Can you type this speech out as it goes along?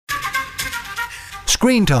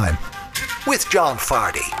Screen Time with John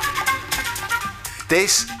Fardy.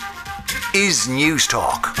 This is News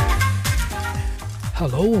Talk.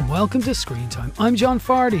 Hello and welcome to Screen Time. I'm John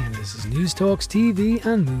Fardy and this is News Talk's TV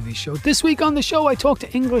and movie show. This week on the show I talk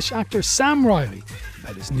to English actor Sam Riley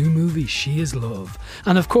about his new movie She Is Love,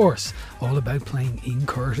 and of course all about playing Ian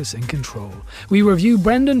Curtis in Control. We review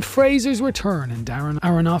Brendan Fraser's return and Darren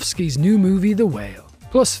Aronofsky's new movie The Whale.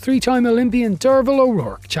 Plus, three-time Olympian Derval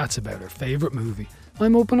O'Rourke chats about her favourite movie.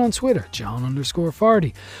 I'm open on Twitter,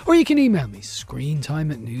 John_Fardy, or you can email me,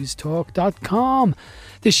 screentime@newstalk.com.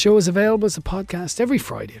 This show is available as a podcast every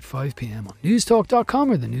Friday at 5pm on newstalk.com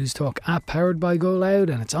or the Newstalk app powered by Go Loud,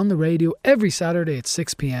 and it's on the radio every Saturday at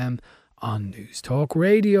 6pm on Newstalk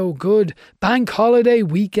Radio. Good bank holiday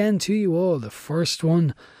weekend to you all, the first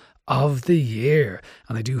one of the year.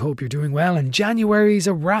 And I do hope you're doing well, and January's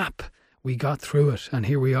a wrap. We got through it, and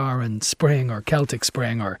here we are in spring, or Celtic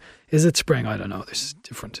spring, or is it spring? I don't know. There's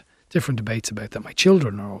different debates about that. My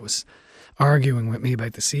children are always arguing with me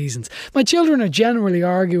about the seasons. My children are generally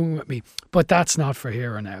arguing with me, but that's not for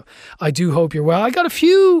here or now. I do hope you're well. I've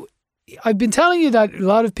been telling you that a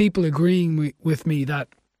lot of people agreeing with me that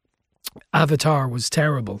Avatar was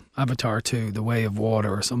terrible. Avatar 2, The Way of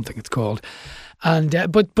Water or something it's called. And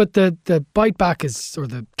but the bite back is, or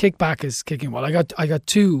the kickback is kicking well. I got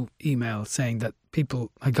two emails saying that people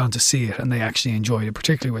had gone to see it and they actually enjoyed it,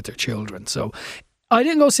 particularly with their children. So I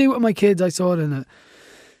didn't go see it with my kids. I saw it in a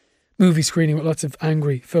movie screening with lots of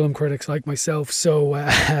angry film critics like myself. So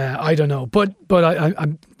I don't know, but I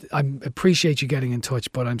appreciate you getting in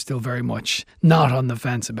touch. But I'm still very much not on the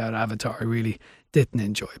fence about Avatar. I really didn't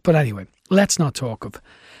enjoy it. But anyway, let's not talk of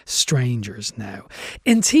strangers now.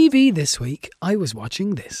 In TV this week, I was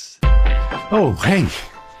watching this. Oh, hey,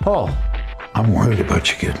 Paul. I'm worried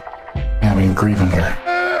about you, kid. I've been grieving here.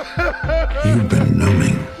 You've been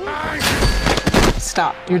numbing.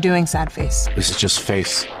 Stop. You're doing sad face. This is just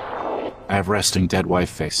face. I have resting dead wife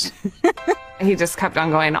face. He just kept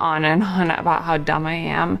on going on and on about how dumb I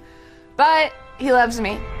am. But he loves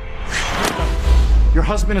me. Your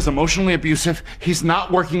husband is emotionally abusive. He's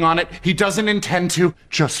not working on it. He doesn't intend to.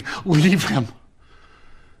 Just leave him.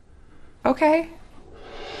 Okay.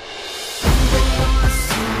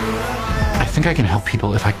 I think I can help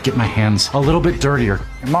people if I get my hands a little bit dirtier.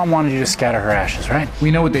 Your mom wanted you to scatter her ashes, right? We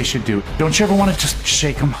know what they should do. Don't you ever want to just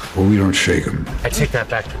shake them? Well, we don't shake them. I take that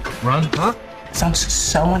back. Run? Huh? Sounds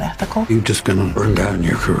so unethical. You're just gonna burn down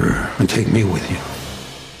your career and take me with you.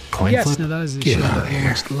 Coin Yes, flip? now that is a Get show out that of here.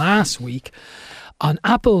 launched last week on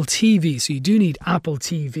Apple TV. So you do need Apple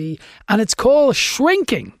TV, and it's called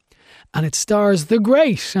Shrinking. And it stars the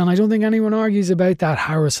great, and I don't think anyone argues about that,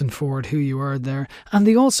 Harrison Ford, who you heard there, and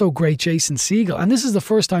the also great Jason Segel. And this is the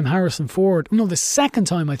first time Harrison Ford, no, the second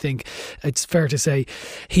time I think it's fair to say,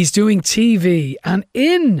 he's doing TV. And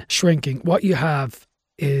in Shrinking, what you have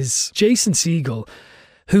is Jason Segel,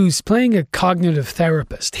 who's playing a cognitive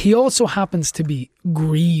therapist. He also happens to be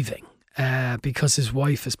grieving because his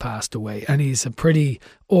wife has passed away, and he's a pretty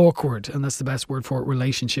awkward, and that's the best word for it,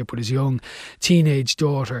 relationship with his young teenage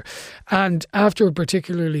daughter. And after a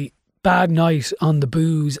particularly bad night on the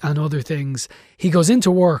booze and other things, he goes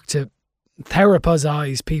into work to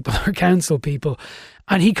therapize people or counsel people,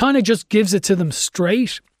 and he kind of just gives it to them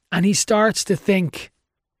straight, and he starts to think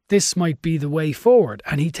this might be the way forward,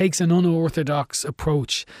 and he takes an unorthodox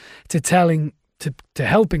approach to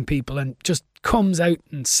helping people, and just comes out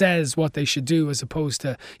and says what they should do as opposed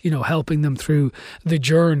to, helping them through the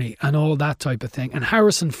journey and all that type of thing. And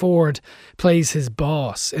Harrison Ford plays his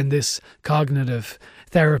boss in this cognitive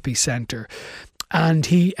therapy centre. And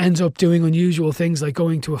he ends up doing unusual things like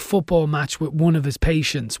going to a football match with one of his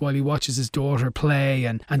patients while he watches his daughter play,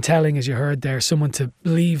 and telling, as you heard there, someone to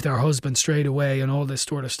leave their husband straight away and all this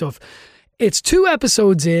sort of stuff. It's 2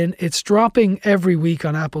 episodes in. It's dropping every week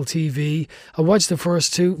on Apple TV. I watched the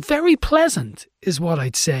first 2. Very pleasant is what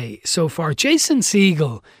I'd say so far. Jason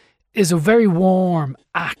Segel is a very warm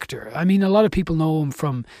actor. I mean, a lot of people know him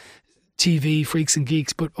from TV, Freaks and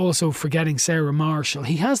Geeks, but also Forgetting Sarah Marshall.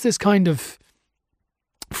 He has this kind of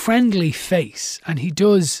friendly face, and he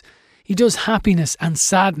does happiness and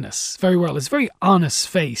sadness very well. It's a very honest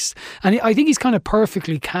face, and I think he's kind of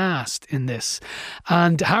perfectly cast in this.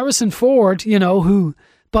 And Harrison Ford, who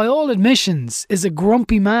by all admissions is a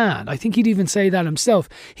grumpy man, I think he'd even say that himself,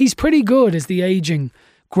 he's pretty good as the aging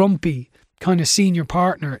grumpy kind of senior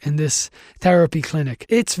partner in this therapy clinic.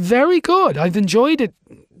 It's very good. I've enjoyed it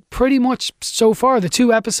pretty much so far. The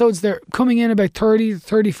 2 episodes, they're coming in about 30 to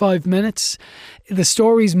 35 minutes. The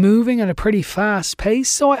story's moving at a pretty fast pace.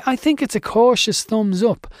 So I think it's a cautious thumbs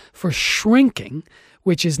up for Shrinking,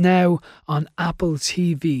 which is now on Apple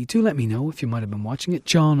TV. Do let me know if you might have been watching it.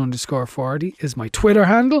 John_Fardy is my Twitter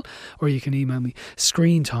handle, or you can email me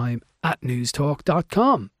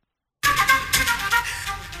screentime@newstalk.com.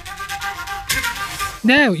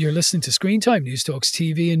 Now you're listening to Screen Time, News Talk's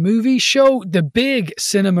TV and movie show. The big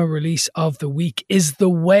cinema release of the week is The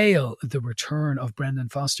Whale, the return of Brendan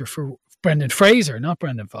Fraser, for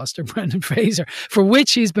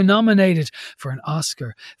which he's been nominated for an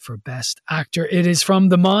Oscar for Best Actor. It is from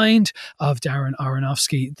the mind of Darren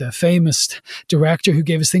Aronofsky, the famous director who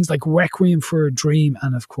gave us things like Requiem for a Dream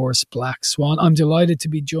and, of course, Black Swan. I'm delighted to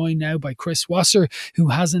be joined now by Chris Wasser, who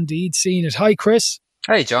has indeed seen it. Hi, Chris.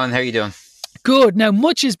 Hey, John. How are you doing? Good. Now,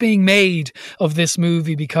 much is being made of this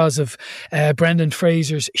movie because of Brendan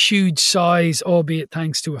Fraser's huge size, albeit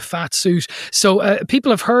thanks to a fat suit. So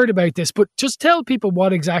people have heard about this, but just tell people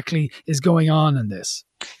what exactly is going on in this.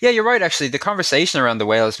 Yeah, you're right. Actually, the conversation around The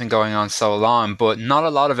Whale has been going on so long, but not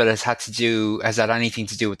a lot of it has had anything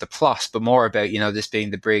to do with the plot, but more about, this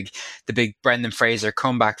being the big Brendan Fraser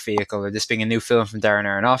comeback vehicle, or this being a new film from Darren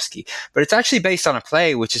Aronofsky. But it's actually based on a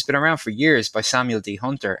play which has been around for years by Samuel D.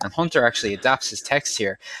 Hunter, and Hunter actually adapts his text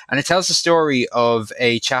here, and it tells the story of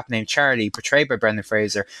a chap named Charlie, portrayed by Brendan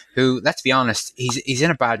Fraser, who, let's be honest, he's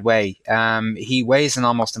in a bad way. He weighs an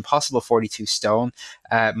almost impossible 42 stone.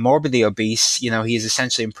 Morbidly obese. He is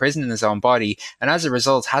essentially imprisoned in his own body, and as a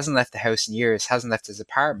result hasn't left the house in years, hasn't left his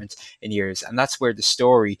apartment in years, and that's where the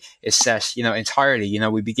story is set, entirely.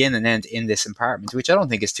 We begin and end in this apartment, which I don't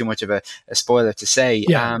think is too much of a spoiler to say.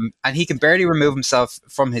 Yeah. And he can barely remove himself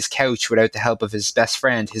from his couch without the help of his best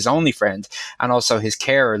friend, his only friend, and also his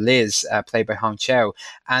carer, Liz, played by Hong Chow.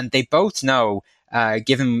 And they both know,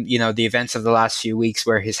 given the events of the last few weeks,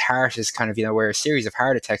 where his heart is kind of where a series of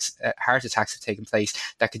heart attacks have taken place,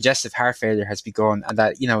 that congestive heart failure has begun, and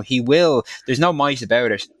that there's no might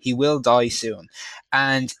about it, he will die soon.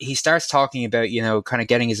 And he starts talking about, kind of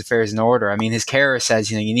getting his affairs in order. I mean, his carer says,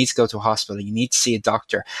 you need to go to a hospital, you need to see a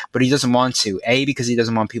doctor, but he doesn't want to. A, because he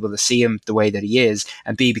doesn't want people to see him the way that he is,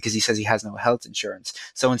 and B, because he says he has no health insurance.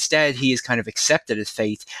 So instead, he has kind of accepted his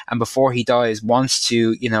fate, and before he dies, wants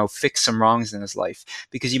to, fix some wrongs in his life.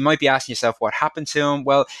 Because you might be asking yourself, what happened to him?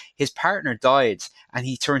 Well, his partner died, and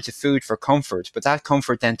he turned to food for comfort, but that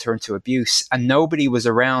comfort then turned to abuse, and nobody was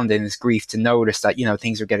around in his grief to notice that,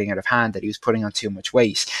 things were getting out of hand, that he was putting on too much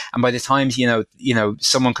weight. And by the time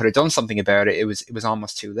someone could have done something about it, it was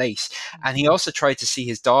almost too late. And he also tried to see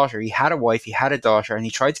his daughter. He had a wife, he had a daughter, and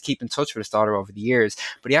he tried to keep in touch with his daughter over the years,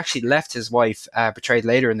 but he actually left his wife, portrayed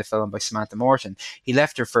later in the film by Samantha Morton. He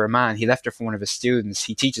left her for a man. He left her for one of his students.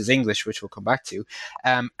 He teaches English, which we'll come back to,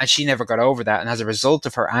 and she never got over that, and as a result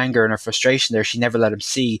of her anger and her frustration there, she never let him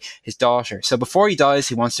see his daughter. So before he dies,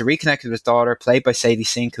 he wants to reconnect with his daughter, played by Sadie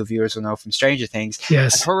Sink, who viewers will know from Stranger Things.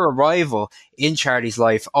 Yes. And her arrival in Charlie's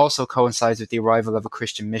life also coincides with the arrival of a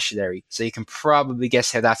Christian missionary. So you can probably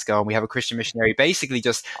guess how that's going. We have a Christian missionary basically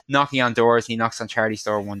just knocking on doors, and he knocks on Charlie's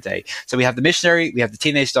door one day. So we have the missionary, we have the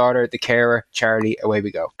teenage daughter, the carer, Charlie, away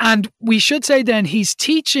we go. And we should say then he's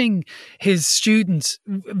teaching his students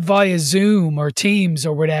via Zoom or Teams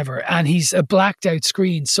or whatever, and he's a blacked out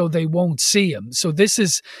screen so they won't see him. So this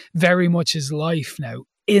is very much his life now,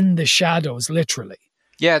 in the shadows, literally.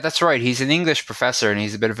 Yeah, that's right. He's an English professor, and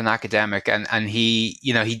he's a bit of an academic, and he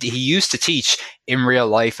used to teach in real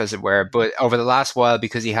life, as it were, but over the last while,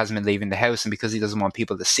 because he hasn't been leaving the house and because he doesn't want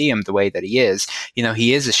people to see him the way that he is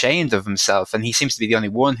ashamed of himself, and he seems to be the only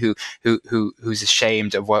one who's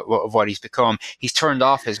ashamed of what he's become. He's turned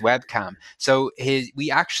off his webcam. So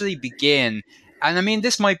we actually begin. And I mean,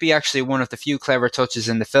 this might be actually one of the few clever touches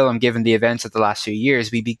in the film, given the events of the last few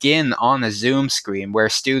years. We begin on a Zoom screen where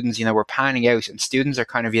students, we're panning out, and students are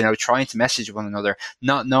kind of, trying to message one another,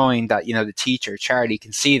 not knowing that, the teacher, Charlie,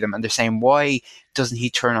 can see them. And they're saying, why doesn't he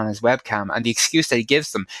turn on his webcam? And the excuse that he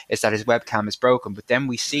gives them is that his webcam is broken. But then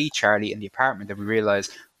we see Charlie in the apartment, and we realize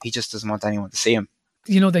he just doesn't want anyone to see him.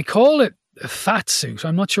 They call it a fat suit.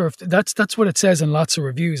 I'm not sure if that's what it says in lots of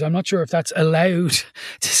reviews. I'm not sure if that's allowed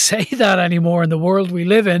to say that anymore in the world we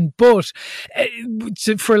live in. But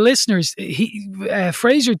for listeners,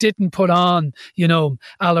 Fraser didn't put on,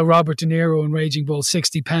 a la Robert De Niro in Raging Bull,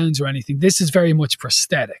 60 pounds or anything. This is very much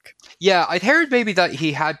prosthetic. Yeah, I'd heard maybe that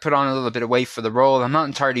he had put on a little bit of weight for the role. I'm not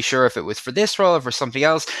entirely sure if it was for this role or for something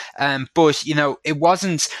else. But, it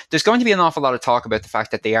wasn't. There's going to be an awful lot of talk about the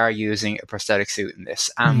fact that they are using a prosthetic suit in this.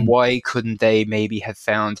 And why couldn't they maybe have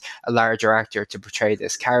found a larger actor to portray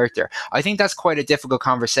this character? I think that's quite a difficult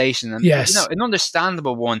conversation. And, yes. An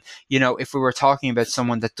understandable one, if we were talking about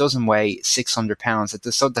someone that doesn't weigh 600 pounds,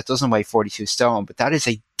 that doesn't weigh 42 stone, but that is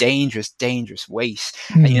a dangerous weight.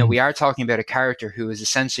 And, you know, we are talking about a character who is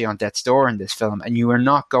essentially on death's door in this film, and you are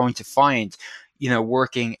not going to find, you know,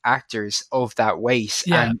 working actors of that weight.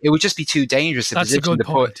 Yeah. And it would just be too dangerous a That's a position good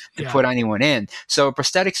point. to put anyone in. So a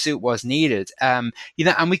prosthetic suit was needed. You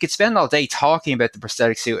know, and we could spend all day talking about the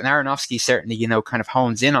prosthetic suit, and Aronofsky certainly, you know, kind of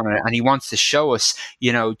hones in on it, and he wants to show us,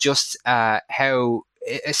 you know, just how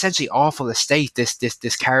essentially awful a state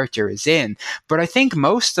this character is in. But I think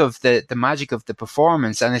most of the magic of the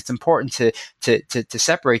performance, and it's important to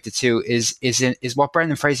separate the two, is what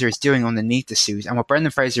Brendan Fraser is doing underneath the suit, and what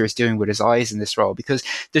Brendan Fraser is doing with his eyes in this role. Because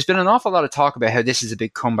there's been an awful lot of talk about how this is a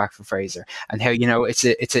big comeback for Fraser, and how, you know, it's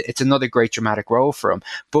another great dramatic role for him.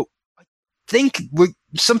 But I think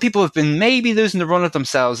some people have been maybe losing the run of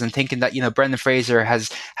themselves and thinking that, you know, Brendan Fraser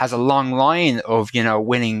has a long line of, you know,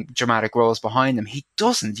 winning dramatic roles behind him. He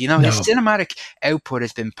doesn't. You know, his cinematic output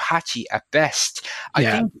has been patchy at best. I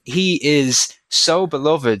think he is so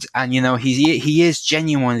beloved, and, you know, he is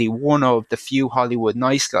genuinely one of the few Hollywood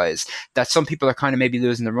nice guys that some people are kind of maybe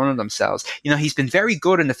losing the run of themselves. You know, he's been very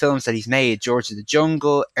good in the films that he's made: George of the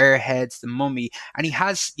Jungle, Airheads, The Mummy, and he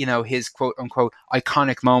has, you know, his quote unquote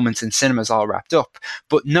iconic moments in cinemas all wrapped up,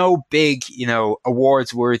 but no big, you know,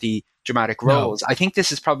 awards worthy dramatic roles. I think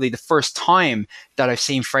this is probably the first time that I've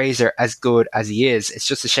seen Fraser as good as he is. It's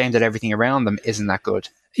just a shame that everything around them isn't that good.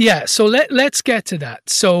 Yeah, so let's get to that.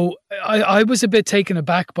 So I was a bit taken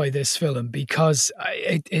aback by this film because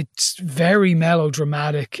it's very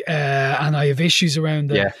melodramatic, and I have issues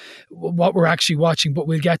around what we're actually watching, but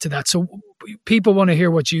we'll get to that. So people want to hear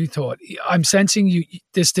what you thought. I'm sensing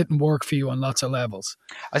this didn't work for you on lots of levels.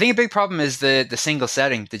 I think a big problem is the single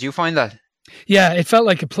setting. Did you find that? Yeah, it felt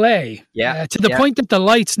like a play. Yeah, to the point that the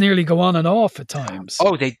lights nearly go on and off at times.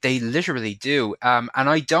 Oh, they literally do. And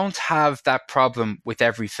I don't have that problem with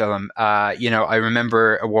every film. You know, I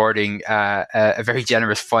remember awarding a very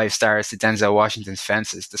generous 5 stars to Denzel Washington's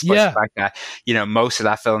Fences, despite the fact that, you know, most of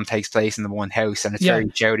that film takes place in the one house and it's very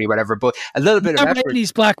shouty, whatever. But a little bit of effort.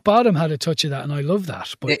 Rainey's Black Bottom had a touch of that, and I love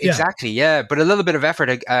that. But exactly, yeah. But a little bit of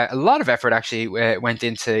effort, a lot of effort actually went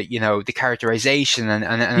into, you know, the characterization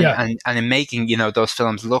and in making, you know, those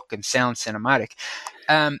films look and sound cinematic.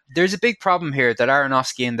 There's a big problem here that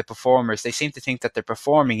Aronofsky and the performers, they seem to think that they're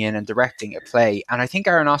performing in and directing a play. And I think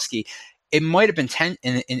Aronofsky, it might have been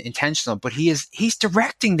intentional, but he's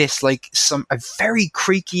directing this like a very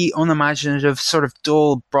creaky, unimaginative, sort of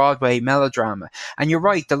dull Broadway melodrama. And you're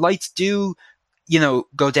right, the lights do, you know,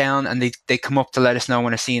 go down, and they come up to let us know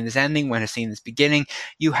when a scene is ending, when a scene is beginning.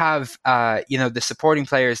 You have, you know, the supporting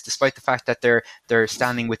players, despite the fact that they're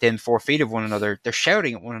standing within 4 feet of one another, they're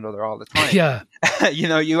shouting at one another all the time. Yeah. You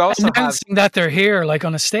know, you also announcing that they're here, like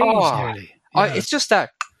on a stage nearly. Yeah. It's just that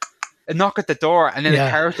a knock at the door, and then a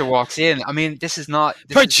character walks in. I mean, this is not...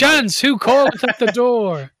 Perchance, who called at the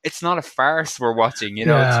door? It's not a farce we're watching, you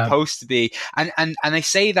know, it's supposed to be. And I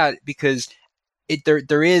say that because...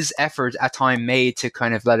 There is effort at time made to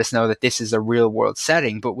kind of let us know that this is a real world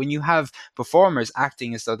setting. But when you have performers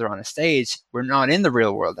acting as though they're on a stage, we're not in the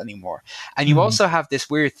real world anymore. And you also have this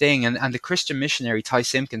weird thing, and the Christian missionary Ty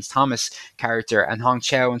Simpkins Thomas character and Hong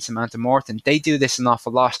Chow and Samantha Morton, they do this an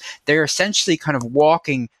awful lot. They're essentially kind of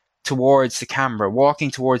walking towards the camera,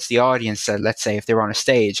 walking towards the audience, let's say if they're on a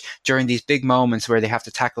stage, during these big moments where they have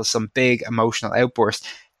to tackle some big emotional outburst.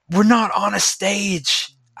 We're not on a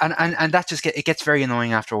stage. And that just it gets very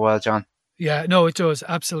annoying after a while, John. Yeah, no, it does.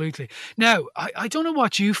 Absolutely. Now, I don't know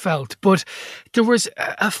what you felt, but there was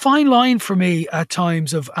a fine line for me at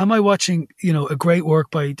times of, am I watching, you know, a great work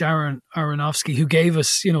by Darren Aronofsky, who gave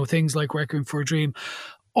us, you know, things like Requiem for a Dream,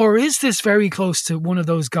 or is this very close to one of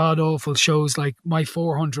those god-awful shows like My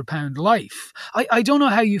 £400 Life? I don't know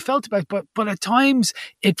how you felt about it, but at times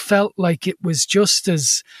it felt like it was just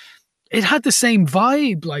as... It had the same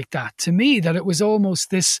vibe like that to me, that it was almost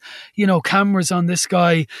this, you know, cameras on this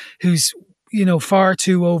guy who's, you know, far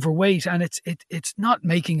too overweight, and it's not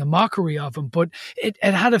making a mockery of him, but it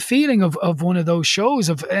had a feeling of one of those shows,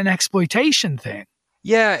 of an exploitation thing.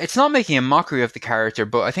 Yeah, it's not making a mockery of the character,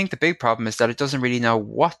 but I think the big problem is that it doesn't really know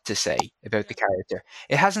what to say about the character.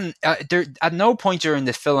 It hasn't, at no point during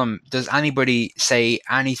the film does anybody say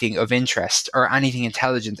anything of interest or anything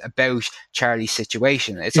intelligent about Charlie's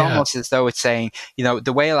situation. It's almost as though it's saying, you know,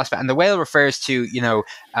 the whale aspect, and the whale refers to, you know,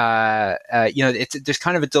 there's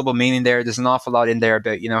kind of a double meaning there. There's an awful lot in there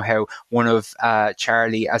about, you know, how one of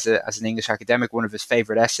Charlie, as an English academic, one of his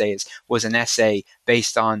favorite essays was an essay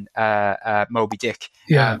based on Moby Dick.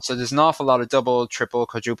 Yeah. So there's an awful lot of double, triple,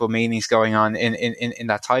 quadruple meanings going on in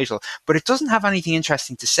that title. But it doesn't have anything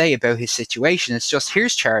interesting to say about his situation. It's just,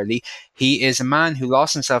 here's Charlie. He is a man who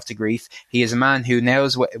lost himself to grief. He is a man who now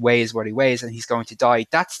weighs what he weighs, and he's going to die.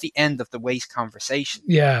 That's the end of the weight conversation.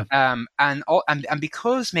 Yeah. And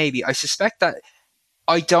because maybe I suspect that,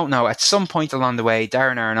 I don't know, at some point along the way,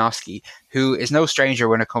 Darren Aronofsky, who is no stranger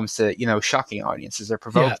when it comes to, shocking audiences or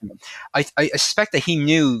provoking them, I suspect that he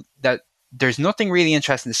knew that there's nothing really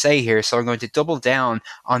interesting to say here, so I'm going to double down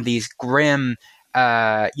on these grim,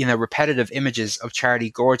 repetitive images of Charlie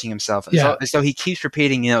gorging himself. As though he keeps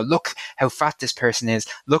repeating, look how fat this person is,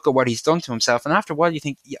 look at what he's done to himself. And after a while you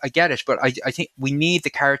think, I get it, but I think we need the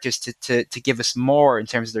characters to give us more in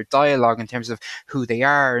terms of their dialogue, in terms of who they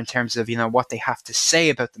are, in terms of, what they have to say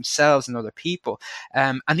about themselves and other people.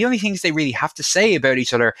 And the only things they really have to say about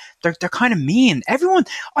each other, they're kind of mean. Everyone,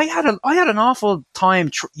 I had an awful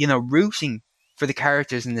time, rooting for the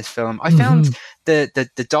characters in this film. I found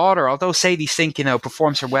the daughter, although Sadie Sink,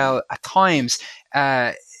 performs her well at times,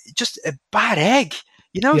 just a bad egg.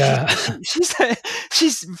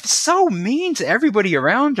 She's so mean to everybody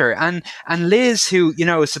around her, and Liz, who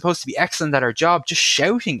is supposed to be excellent at her job, just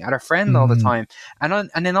shouting at her friend all the time,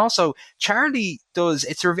 and then also Charlie does.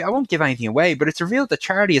 I won't give anything away, but it's revealed that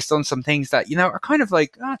Charlie has done some things that are kind of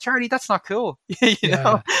like, Charlie, that's not cool.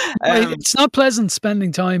 It's not pleasant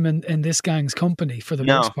spending time in this gang's company for the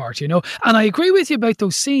most part, And I agree with you about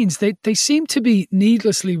those scenes. They seem to be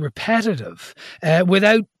needlessly repetitive,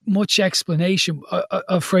 without much explanation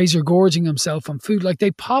of Fraser gorging himself on food. Like, they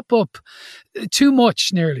pop up too much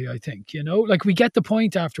nearly, I think, like we get the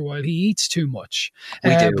point after a while. He eats too much,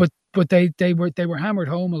 but they were hammered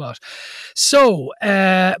home a lot. So,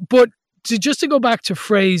 but just to go back to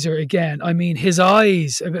Fraser again, I mean, his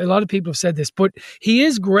eyes, a lot of people have said this, but he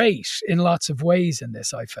is great in lots of ways in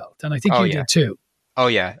this, I felt. And I think you did too. Oh,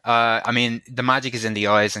 yeah. I mean, the magic is in the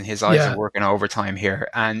eyes, and his eyes are working overtime here.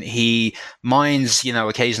 And he mines,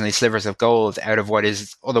 occasionally slivers of gold out of what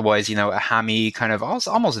is otherwise, a hammy kind of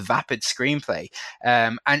almost vapid screenplay.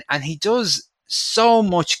 And he does so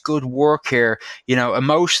much good work here,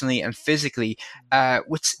 emotionally and physically,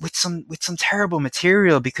 with some terrible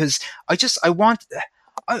material, because I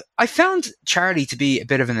found Charlie to be a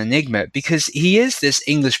bit of an enigma, because he is this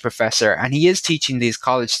English professor and he is teaching these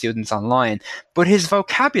college students online, but his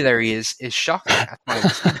vocabulary is shocking at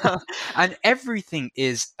times. And everything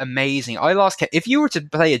is amazing. If you were to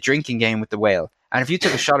play a drinking game with the whale, and if you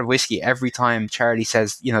took a shot of whiskey every time Charlie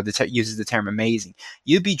says, uses the term amazing,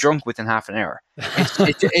 you'd be drunk within half an hour.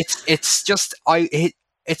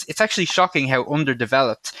 It's actually shocking how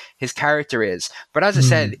underdeveloped his character is. But as I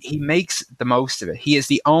said, he makes the most of it. He is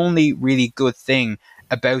the only really good thing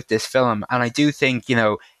about this film. And I do think,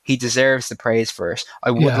 he deserves the praise for it.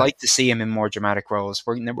 I would like to see him in more dramatic roles.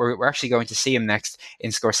 We're actually going to see him next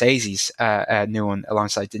in Scorsese's new one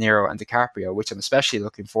alongside De Niro and DiCaprio, which I'm especially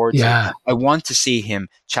looking forward to. I want to see him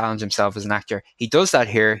challenge himself as an actor. He does that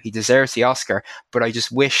here. He deserves the Oscar, but I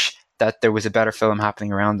just wish that there was a better film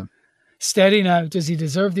happening around him. Steady now. Does he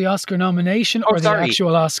deserve the Oscar nomination or the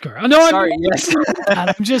actual Oscar? Yes.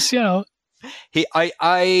 I'm just,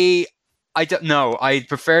 I don't know. I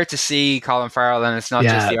prefer to see Colin Farrell, and it's not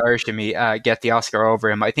just the Irish in me, get the Oscar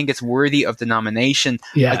over him. I think it's worthy of the nomination.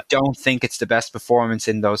 I don't think it's the best performance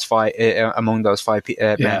in those five among those five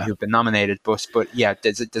men who've been nominated, but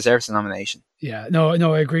it deserves the nomination. Yeah, no,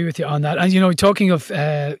 I agree with you on that. And, talking of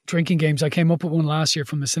drinking games, I came up with one last year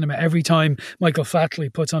from the cinema. Every time Michael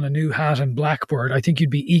Flatley puts on a new hat and Blackbird, I think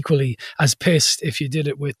you'd be equally as pissed if you did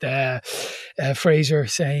it with Fraser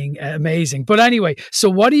saying amazing. But anyway,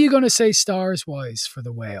 so what are you going to say stars-wise for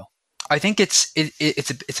The Whale? I think it's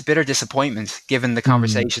a bitter disappointment given the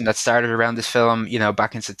conversation that started around this film.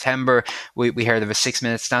 Back in September, we heard of a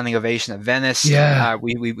 6-minute standing ovation at Venice.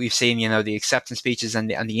 We've seen the acceptance speeches and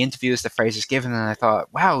the interviews that Fraser's given, and I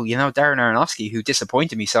thought, wow, Darren Aronofsky, who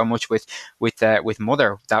disappointed me so much with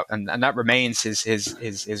Mother, that remains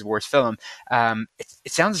his worst film.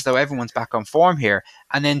 It sounds as though everyone's back on form here,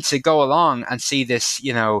 and then to go along and see this,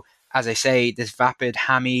 as I say, this vapid,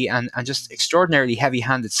 hammy, and just extraordinarily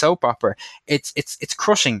heavy-handed soap opera, it's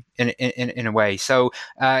crushing in a way. So,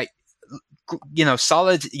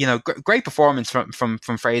 solid, great performance from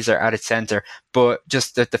Fraser at its center, but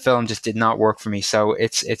just that the film just did not work for me. So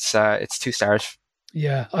it's 2 stars.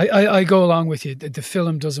 Yeah, I go along with you. The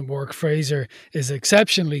film doesn't work. Fraser is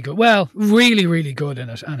exceptionally good. Well, really, really good in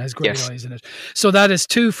it, and has great eyes in it. So that is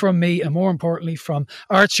 2 from me, and more importantly from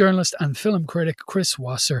arts journalist and film critic Chris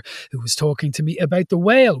Wasser, who was talking to me about The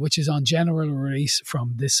Whale, which is on general release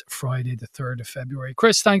from this Friday, the 3rd of February.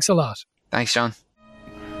 Chris, thanks a lot. Thanks, John.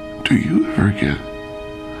 Do you ever get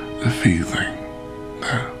the feeling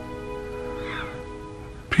that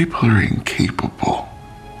people are incapable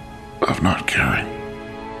of not caring.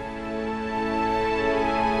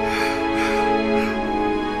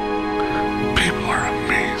 People are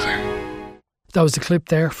amazing. That was a clip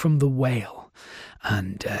there from The Whale,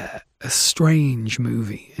 and a strange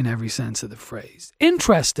movie in every sense of the phrase.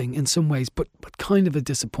 Interesting in some ways, but kind of a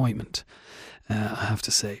disappointment, I have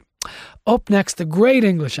to say. Up next, the great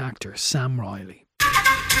English actor Sam Riley.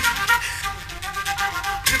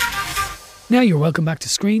 Now you're welcome back to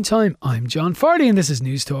Screen Time. I'm John Fardy and this is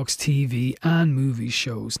News Talk's TV and movie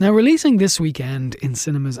shows. Now releasing this weekend in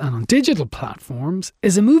cinemas and on digital platforms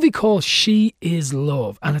is a movie called She Is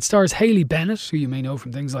Love, and it stars Hayley Bennett, who you may know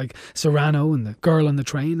from things like Cyrano and The Girl on the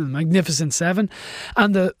Train and The Magnificent Seven,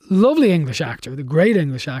 and the lovely English actor, the great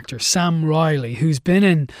English actor Sam Riley, who's been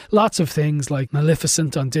in lots of things like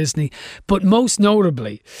Maleficent on Disney, but most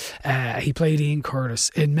notably he played Ian Curtis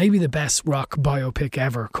in maybe the best rock biopic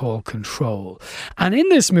ever called Control. And in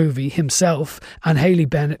this movie, himself and Hayley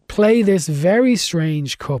Bennett play this very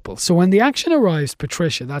strange couple. So when the action arrives,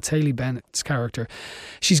 Patricia, that's Hayley Bennett's character,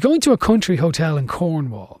 she's going to a country hotel in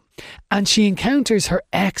Cornwall and she encounters her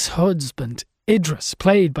ex-husband, Idris,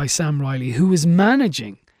 played by Sam Riley, who is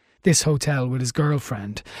managing this hotel with his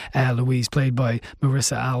girlfriend, Louise, played by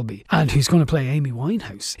Marissa Albee, and who's going to play Amy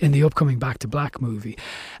Winehouse in the upcoming Back to Black movie.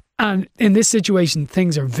 And in this situation,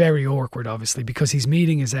 things are very awkward, obviously, because he's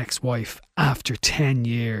meeting his ex-wife after 10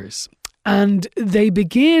 years. And they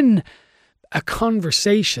begin a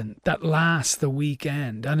conversation that lasts the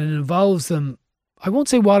weekend. And it involves them, I won't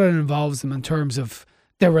say what it involves them in terms of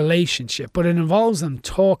their relationship, but it involves them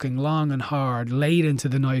talking long and hard, late into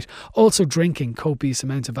the night, also drinking copious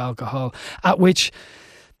amounts of alcohol, at which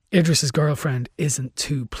Idris's girlfriend isn't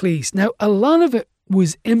too pleased. Now, a lot of it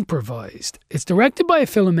was improvised. It's directed by a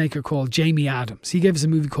filmmaker called Jamie Adams. He gave us a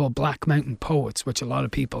movie called Black Mountain Poets, which a lot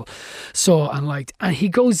of people saw and liked. And he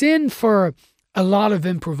goes in for a lot of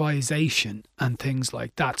improvisation and things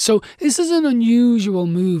like that. So this is an unusual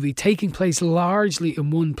movie taking place largely in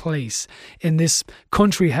one place in this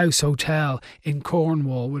country house hotel in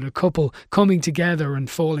Cornwall with a couple coming together and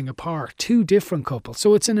falling apart. Two different couples.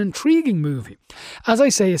 So it's an intriguing movie. As I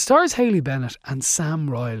say, it stars Hayley Bennett and Sam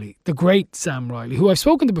Riley, the great Sam Riley, who I've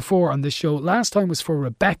spoken to before on this show. Last time was for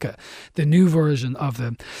Rebecca, the new version of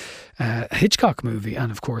the Hitchcock movie,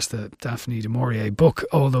 and of course the Daphne du Maurier book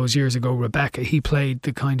all those years ago, Rebecca. He played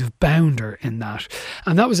the kind of bounder in that,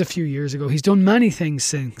 and that was a few years ago. He's done many things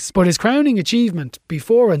since, but his crowning achievement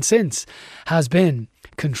before and since has been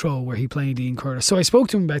Control, where he played Ian Curtis. So I spoke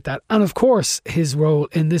to him about that, and of course his role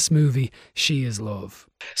in this movie, She Is Love.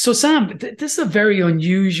 So Sam, this is a very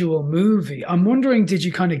unusual movie. I'm wondering, did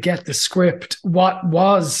you kind of get the script, what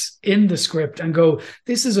was in the script, and go,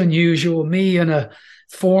 this is unusual, me and a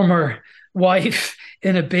former wife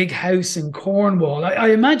in a big house in Cornwall? I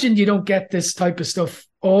imagine you don't get this type of stuff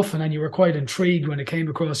often, and you were quite intrigued when it came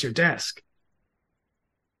across your desk.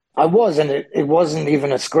 I was, and it wasn't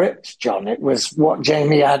even a script, John. It was what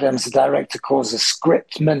Jamie Adams, the director, calls a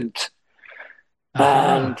scriptment.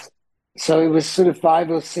 And so it was sort of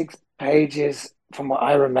 5 or 6 pages, from what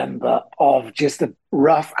I remember, of just a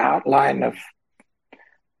rough outline of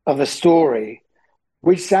a story,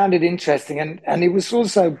 which sounded interesting. And it was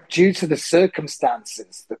also due to the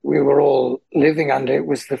circumstances that we were all living under. It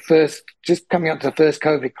was just coming up to the first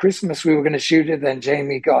COVID Christmas, we were going to shoot it. Then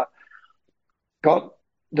Jamie got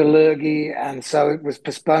the lurgy, and so it was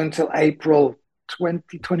postponed till April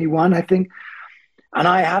 2021, I think. And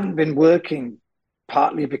I hadn't been working,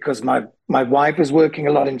 partly because my wife was working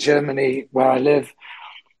a lot in Germany, where I live.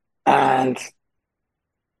 And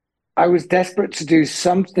I was desperate to do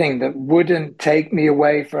something that wouldn't take me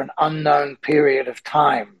away for an unknown period of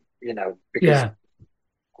time, because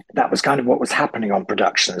that was kind of what was happening on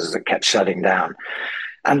productions as it kept shutting down.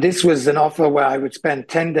 And this was an offer where I would spend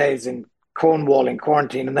 10 days in Cornwall in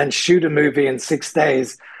quarantine and then shoot a movie in 6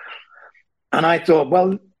 days. And I thought,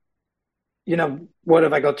 well, what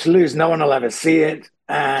have I got to lose? No one will ever see it.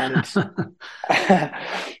 And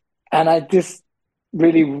and I just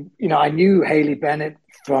really, I knew Hayley Bennett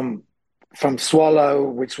from Swallow,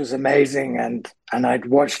 which was amazing, and I'd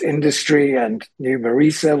watched Industry and knew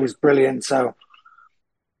Marisa was brilliant. So,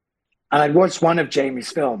 and I'd watched one of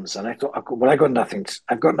Jamie's films, and I thought, well, I've got nothing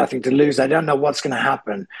to lose. I don't know what's going to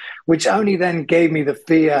happen, which only then gave me the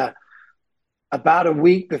fear. About a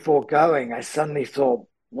week before going, I suddenly thought,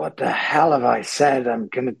 what the hell have I said I'm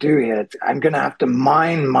going to do here? I'm going to have to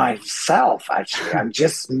mind myself,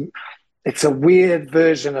 actually. It's a weird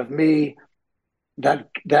version of me that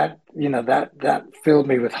filled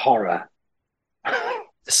me with horror.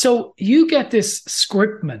 So you get this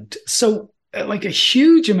scriptment. So like a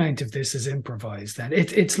huge amount of this is improvised then.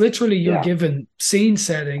 It's literally you're given scene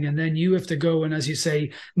setting and then you have to go and, as you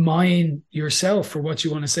say, mine yourself for what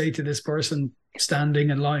you want to say to this person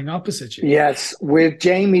standing and lying opposite you. Yes, with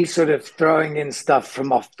Jamie sort of throwing in stuff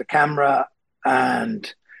from off the camera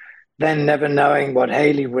and then never knowing what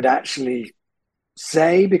Hayley would actually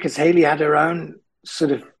say, because Hayley had her own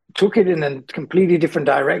sort of, took it in a completely different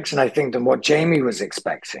direction, I think, than what Jamie was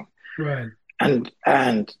expecting. Right. And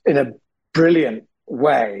in a brilliant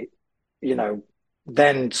way,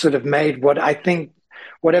 then sort of made what I think,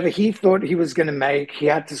 whatever he thought he was going to make, he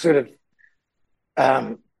had to sort of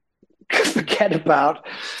forget about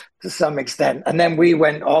to some extent. And then we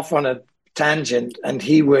went off on a tangent and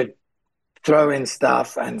he would throw in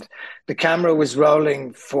stuff and the camera was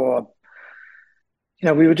rolling for,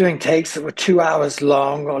 we were doing takes that were 2 hours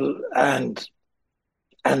long and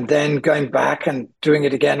then going back and doing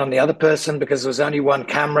it again on the other person because there was only one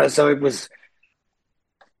camera. So it was,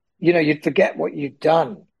 you'd forget what you'd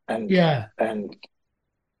done. And the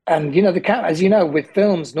camera, as you know, with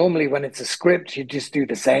films, normally when it's a script, you just do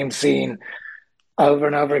the same scene over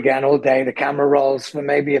and over again all day. The camera rolls for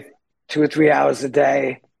maybe 2 or 3 hours a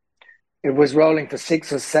day. It was rolling for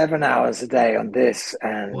 6 or 7 hours a day on this.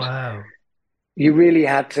 And wow. You really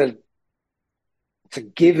had to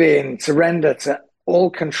give in, surrender to all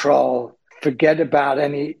control, forget about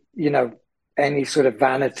any sort of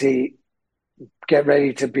vanity, get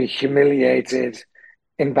ready to be humiliated,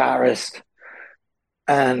 embarrassed,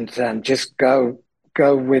 and just go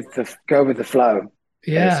with the flow.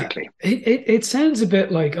 Yeah, basically. It sounds a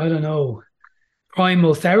bit like, I don't know,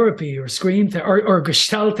 primal therapy or scream or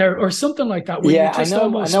Gestalt therapy or something like that. Where you're just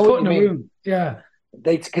almost put in a room. Yeah.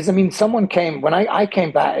 Because someone came when I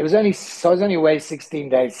came back. I was only away 16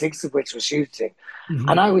 days, 6 of which was shooting,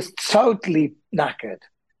 and I was totally knackered,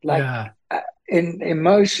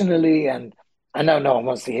 emotionally. And I know no one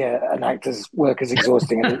wants to hear an actor's work as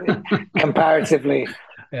exhausting. Comparatively,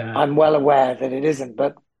 I'm well aware that it isn't,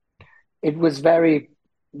 but it was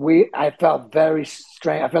I felt very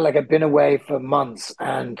strange. I felt like I'd been away for months,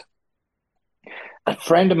 and a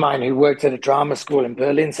friend of mine who worked at a drama school in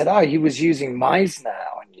Berlin said, he was using Meisner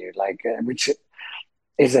on you, which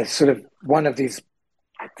is a sort of one of these,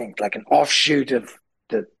 I think, like an offshoot of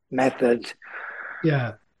the method.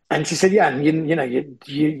 Yeah. And she said,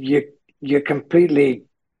 you're completely,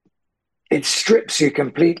 it strips you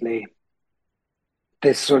completely,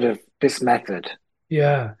 this method.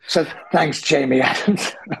 Yeah. So thanks, Jamie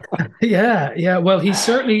Adams. Yeah. Well, he's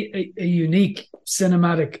certainly a unique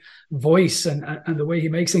cinematic voice and the way he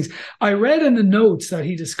makes things. I read in the notes that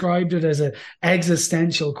he described it as an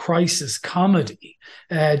existential crisis comedy.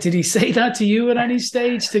 Did he say that to you at any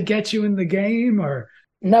stage to get you in the game, or?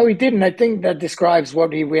 No, he didn't. I think that describes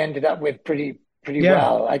what we ended up with pretty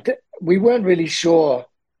well. We weren't really sure.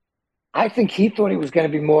 I think he thought it was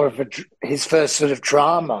going to be more of his first sort of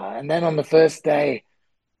drama. And then on the first day,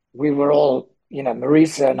 we were all,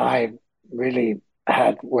 Marisa and I really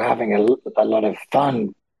were having a lot of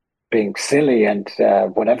fun being silly and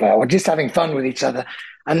whatever, or just having fun with each other.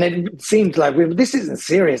 And it seemed like this isn't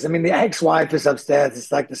serious. I mean, the ex-wife is upstairs.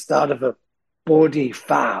 It's like the start of a bawdy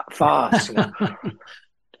farce,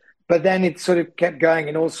 But then it sort of kept going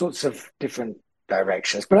in all sorts of different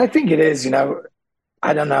directions. But I think it is,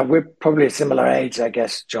 I don't know. We're probably a similar age, I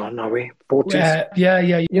guess, John. Are we 40s?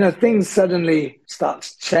 Yeah. Things suddenly start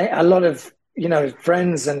to change. A lot of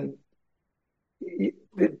friends, and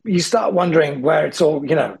you start wondering where it's all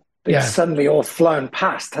it's suddenly all flown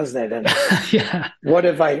past, hasn't it? And yeah. What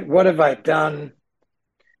have I done?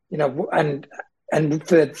 And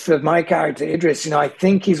for my character Idris, I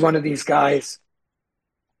think he's one of these guys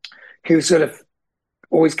who sort of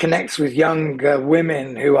always connects with young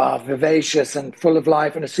women who are vivacious and full of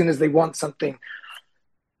life. And as soon as they want something,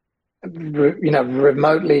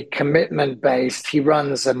 remotely commitment-based, he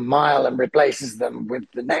runs a mile and replaces them with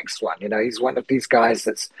the next one. He's one of these guys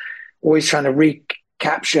that's always trying to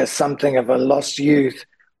recapture something of a lost youth,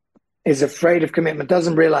 is afraid of commitment,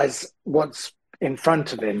 doesn't realize what's in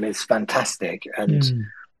front of him is fantastic. And,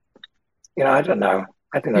 I don't know.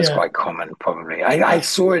 I think that's quite common, probably. I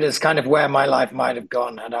saw it as kind of where my life might have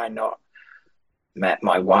gone had I not met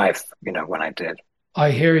my wife, when I did.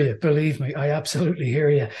 I hear you. Believe me, I absolutely hear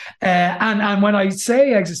you. And when I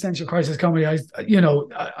say existential crisis comedy, I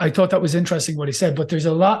thought that was interesting what he said, but there's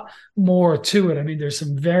a lot more to it. I mean, there's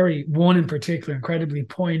one in particular, incredibly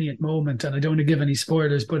poignant moment, and I don't want to give any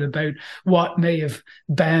spoilers, but about what may have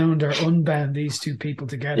bound or unbound these two people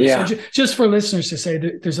together. Yeah. So just for listeners to say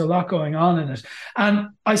that there's a lot going on in it.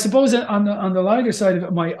 And I suppose on the lighter side of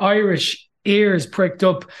it, my Irish ears pricked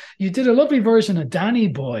up. You did a lovely version of Danny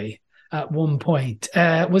Boy at one point.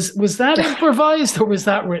 Was that improvised or was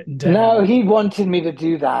that written down? No, he wanted me to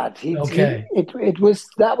do that.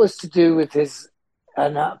 That was to do with his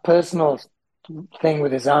personal thing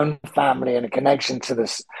with his own family and a connection to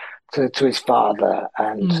this to his father,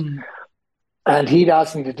 and he'd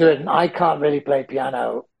asked me to do it, and I can't really play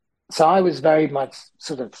piano, so I was very much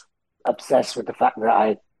sort of obsessed with the fact that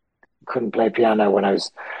I couldn't play piano when I was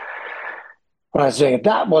doing it.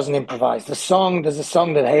 That wasn't improvised. There's a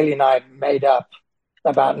song that Haley and I made up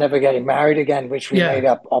about never getting married again, which we made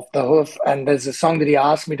up off the hoof, and there's a song that he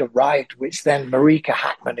asked me to write, which then Marika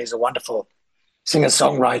Hackman is a wonderful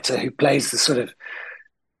singer-songwriter who plays the sort of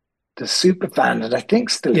the super fan that I think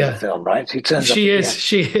still in the film, right? Who turns up. She is,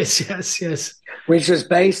 yes. Which was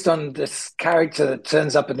based on this character that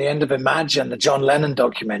turns up at the end of Imagine, the John Lennon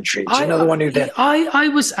documentary. Do you know the one who did? I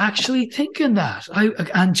was actually thinking that.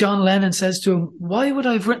 And John Lennon says to him, "Why would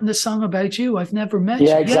I have written this song about you? I've never met you."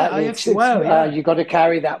 Yeah, exactly. You got to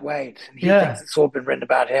carry that weight. And he thinks it's all been written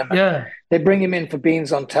about him. Yeah. They bring him in for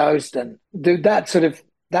Beans on Toast, and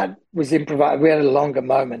that was improvised. We had a longer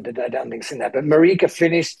moment that I don't think's in there. But Marika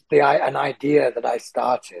finished an idea that I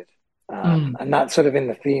started. And that's sort of in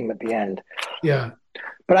the theme at the end. Yeah.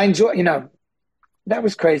 But I enjoy, that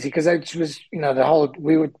was crazy because it was,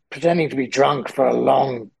 we were pretending to be drunk for a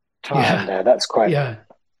long time there. That's quite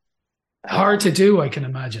hard to do, I can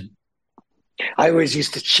imagine. I always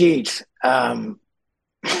used to cheat. And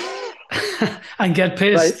get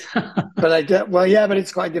pissed. but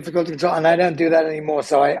it's quite difficult to control, and I don't do that anymore.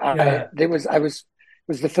 So it was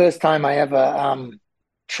the first time I ever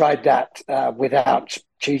tried that without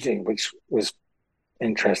cheating, which was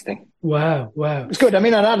interesting. Wow. It's good. I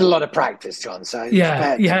mean, I had a lot of practice, John. So we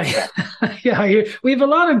have a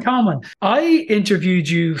lot in common. I interviewed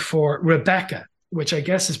you for Rebecca, which I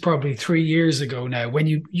guess is probably 3 years ago now, when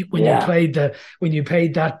you played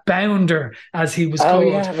that bounder, as he was called. Oh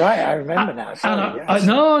yeah, right. I remember now. Sorry,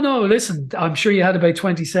 no, listen, I'm sure you had about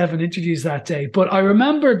 27 interviews that day, but I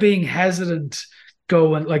remember being hesitant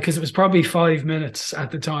going, because it was probably 5 minutes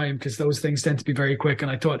at the time, because those things tend to be very quick.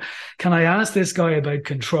 And I thought, can I ask this guy about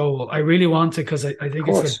Control? I really want to, because I think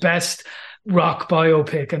it's the best rock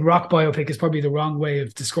biopic, and rock biopic is probably the wrong way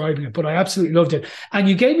of describing it, but I absolutely loved it. And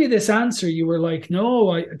you gave me this answer. You were like,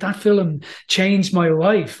 no, that film changed my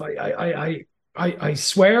life. I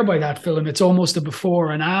swear by that film. It's almost a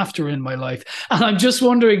before and after in my life. And I'm just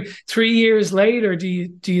wondering, 3 years later, do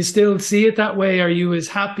you still see it that way? Are you as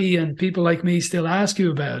happy, and people like me still ask you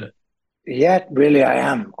about it? Yeah, really, I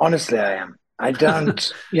am. Honestly, I am. I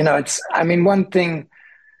don't, one thing,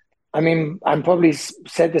 I probably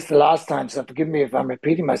said this the last time, so forgive me if I'm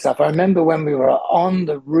repeating myself. I remember when we were on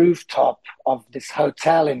the rooftop of this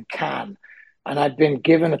hotel in Cannes, and I'd been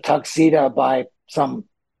given a tuxedo by some,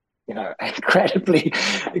 incredibly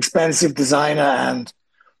expensive designer, and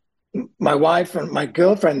my wife and my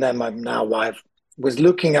girlfriend, then my now wife, we were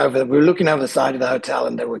looking over the side of the hotel,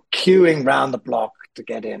 and they were queuing round the block to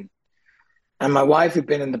get in. And my wife, who'd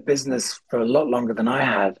been in the business for a lot longer than I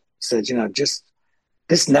had, said,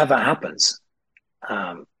 this never happens.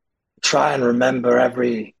 Try and remember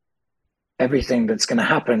everything that's going to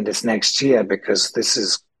happen this next year, because this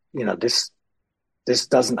is, this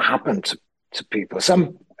doesn't happen to people.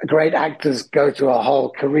 Some great actors go through a whole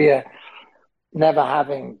career never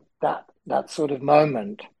having that sort of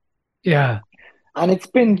moment. Yeah. And it's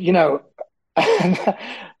been, the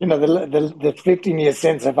 15 years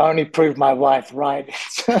since, I've only proved my wife right.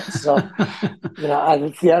 So,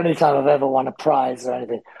 it's the only time I've ever won a prize or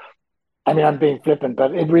anything. I mean, I'm being flippant,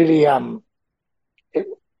 but it really, it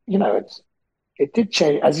did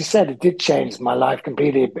change. As you said, it did change my life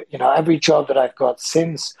completely. But, every job that I've got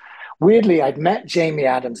since, weirdly, I'd met Jamie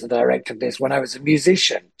Adams, the director of this, when I was a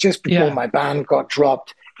musician, just before my band got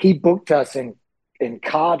dropped. He booked us in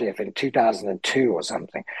Cardiff in 2002 or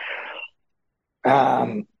something.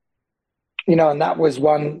 And that was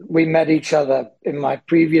one, we met each other in my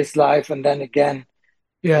previous life, and then again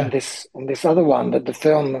in this other one that the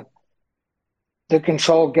film, The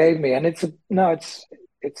Control, gave me. And it's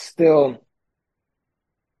still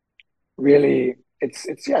really, it's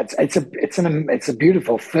a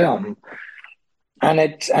beautiful film, and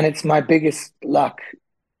it's my biggest luck.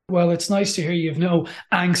 Well, it's nice to hear you've no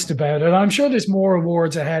angst about it. I'm sure there's more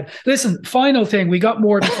awards ahead. Listen, final thing, we got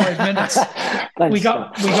more than 5 minutes. we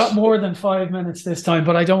got more than 5 minutes this time,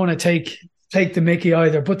 but I don't want to take the mickey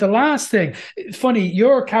either. But the last thing, funny,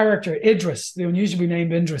 your character, Idris, the unusually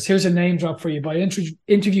named Idris, here's a name drop for you. I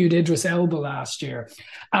interviewed Idris Elba last year.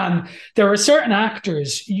 And there are certain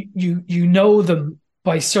actors, you know them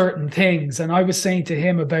by certain things. And I was saying to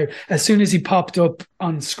him about, as soon as he popped up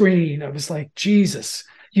on screen, I was like, Jesus,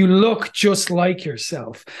 you look just like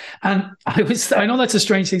yourself. And I know that's a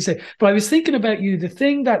strange thing to say, but I was thinking about you. The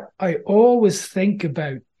thing that I always think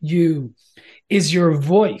about you is your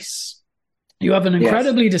voice. You have an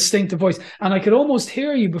incredibly distinctive voice, and I could almost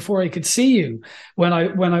hear you before I could see you when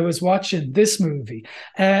I was watching this movie.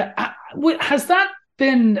 Has that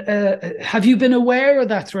been? Have you been aware of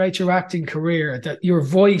that throughout your acting career? That your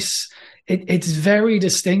voice, it's very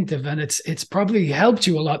distinctive, and it's probably helped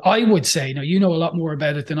you a lot. I would say. Now, you know a lot more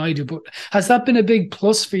about it than I do, but has that been a big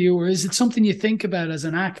plus for you, or is it something you think about as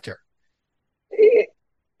an actor?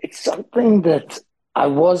 It's something that I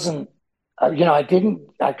wasn't. I didn't,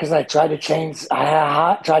 because I tried to change.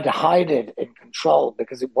 I tried to hide it in Control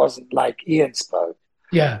because it wasn't like Ian spoke.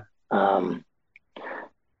 Yeah.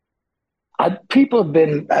 People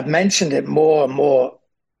have mentioned it more and more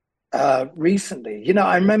recently.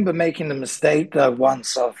 I remember making the mistake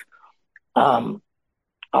once of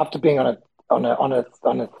after being on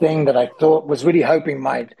a thing that I thought was really hoping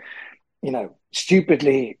might,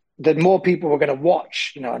 stupidly, that more people were going to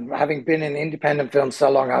watch, and having been in independent film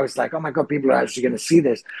so long, I was like, oh my God, people are actually going to see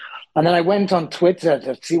this. And then I went on Twitter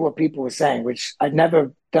to see what people were saying, which I'd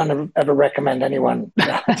never ever recommend anyone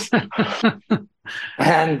does.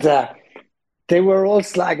 And they were all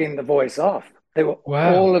slagging the voice off. They were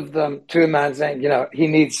all of them to a man saying,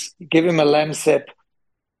 give him a Lemsip.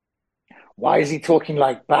 Why is he talking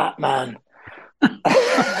like Batman?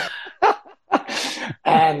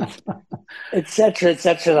 And etc.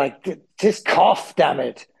 Like, just cough, damn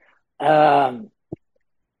it.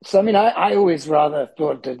 So I mean, I always rather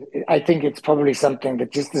thought that I think it's probably something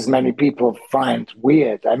that just as many people find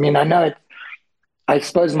weird. I mean, I know it. I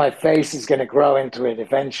suppose my face is going to grow into it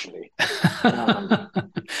eventually.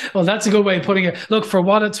 Well, that's a good way of putting it. Look, for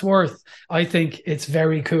what it's worth, I think it's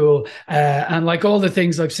very cool. And like all the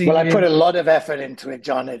things I've seen. Well, I put a lot of effort into it,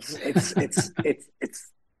 John. It's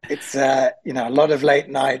a lot of late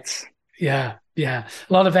nights. Yeah. A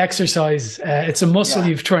lot of exercise. It's a muscle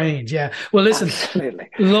you've trained. Yeah. Well, listen, absolutely.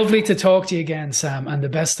 Lovely to talk to you again, Sam, and the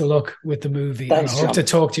best of luck with the movie. Thanks, and I hope to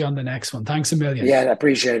talk to you on the next one. Thanks a million. Yeah, I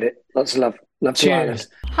appreciate it. Lots of love. Love to Ireland.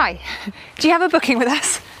 Hi. Do you have a booking with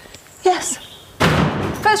us? Yes.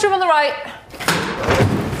 First room on the right.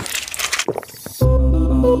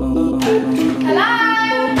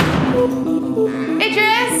 Hello?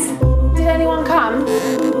 Idris? Did anyone come?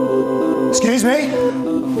 Excuse me?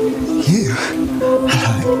 You?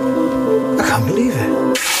 Hello? I can't believe it.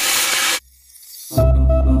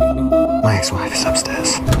 My ex-wife is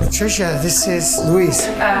upstairs. Patricia, this is Louise.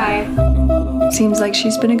 Hi. Seems like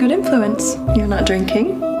she's been a good influence. You're not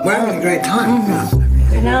drinking? We're having a great time.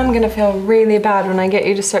 And now I'm going to feel really bad when I get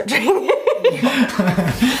you to start drinking.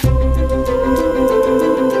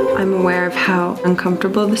 I'm aware of how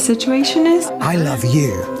uncomfortable the situation is. I love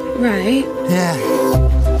you. Right. Yeah.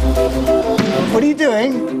 What are you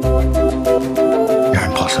doing? You're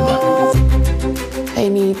impossible. They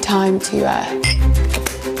need time to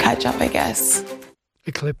catch up, I guess.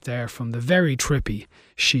 A clip there from the very trippy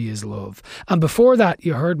She Is Love. And before that,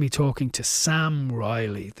 you heard me talking to Sam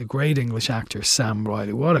Riley, the great English actor Sam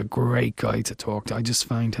Riley. What a great guy to talk to. I just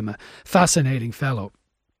find him a fascinating fellow.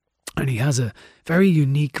 And he has a very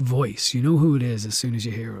unique voice. You know who it is as soon as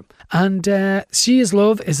you hear him. And She Is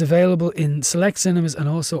Love is available in select cinemas and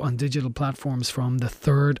also on digital platforms from the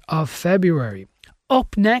 3rd of February.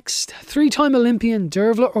 Up next, 3-time Olympian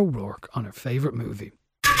Dervla O'Rourke on her favourite movie.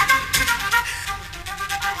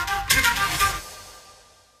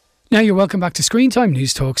 Now you're welcome back to Screen Time,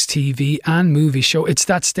 News Talk's TV and movie show. It's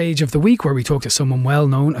that stage of the week where we talk to someone well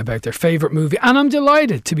known about their favourite movie, and I'm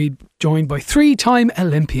delighted to be joined by 3-time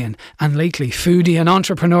Olympian and lately foodie and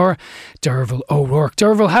entrepreneur Dervla O'Rourke.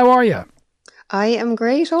 Dervla, how are you? I am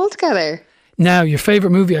great altogether. Now, your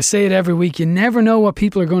favourite movie, I say it every week, you never know what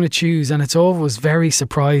people are going to choose, and it's always very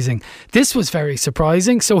surprising. This was very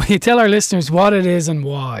surprising, so will you tell our listeners what it is and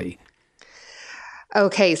why?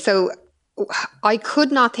 Okay, so I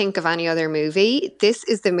could not think of any other movie. This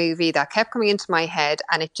is the movie that kept coming into my head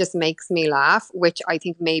and it just makes me laugh, which I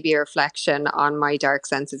think may be a reflection on my dark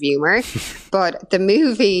sense of humour. But the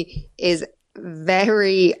movie is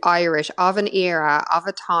very Irish, of an era, of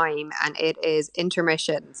a time, and it is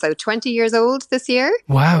Intermission. So 20 years old this year.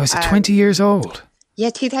 Wow, is it 20 years old? Yeah,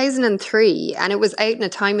 2003. And it was out in a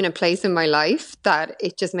time and a place in my life that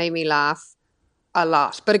it just made me laugh a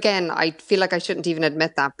lot. But again, I feel like I shouldn't even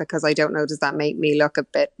admit that because I don't know, does that make me look a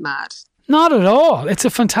bit mad? Not at all. It's a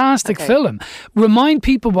fantastic film. Remind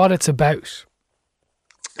people what it's about.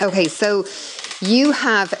 Okay, so you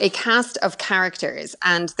have a cast of characters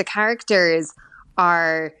and the characters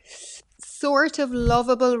are sort of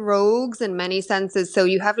lovable rogues in many senses. So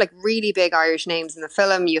you have like really big Irish names in the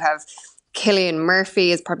film. You have Cillian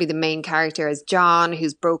Murphy is probably the main character as John,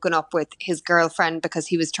 who's broken up with his girlfriend because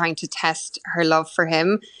he was trying to test her love for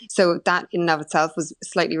him. So that in and of itself was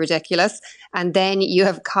slightly ridiculous. And then you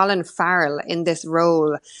have Colin Farrell in this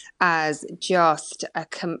role as just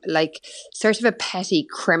sort of a petty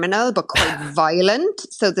criminal, but quite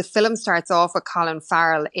violent. So the film starts off with Colin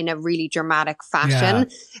Farrell in a really dramatic fashion.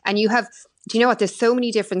 And you have... Do you know what? There's so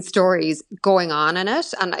many different stories going on in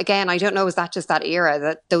it. And again, I don't know, is that just that era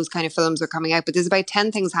that those kind of films are coming out? But there's about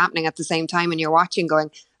 10 things happening at the same time and you're watching going,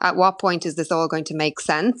 at what point is this all going to make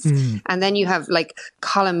sense? And then you have like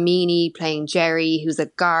Colin Meaney playing Jerry, who's a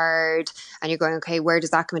guard. And you're going, okay, where does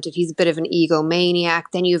that come into? He's a bit of an egomaniac.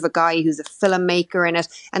 Then you have a guy who's a filmmaker in it.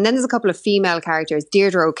 And then there's a couple of female characters.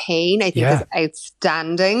 Deirdre O'Kane, I think, is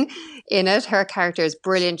outstanding in it. Her character is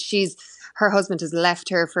brilliant. Her husband has left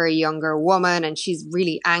her for a younger woman and she's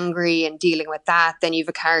really angry and dealing with that. Then you have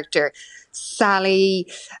a character, Sally.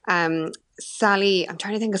 Sally, I'm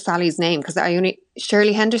trying to think of Sally's name because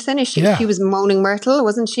Shirley Henderson, is she? She was Moaning Myrtle,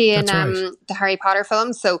 wasn't she, in the Harry Potter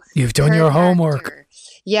films? So you've done your homework.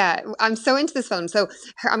 Yeah, I'm so into this film. So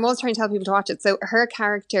I'm always trying to tell people to watch it. So her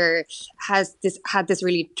character had this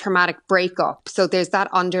really traumatic breakup. So there's that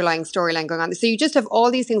underlying storyline going on. So you just have all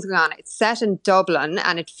these things going on. It's set in Dublin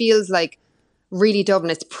and it feels like really Dublin.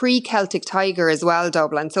 It's pre-Celtic Tiger as well,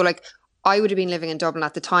 Dublin. So like I would have been living in Dublin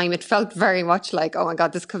at the time. It felt very much like, oh my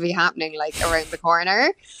God, this could be happening like around the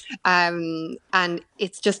corner. And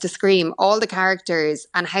it's just a scream. All the characters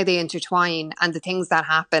and how they intertwine and the things that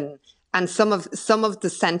happen and some of the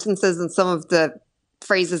sentences and some of the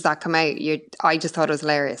phrases that come out, I just thought it was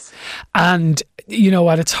hilarious. And, you know,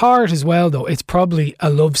 at its heart as well, though, it's probably a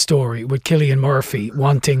love story with Cillian Murphy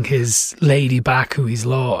wanting his lady back who he's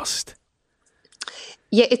lost.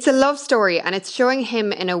 Yeah, it's a love story and it's showing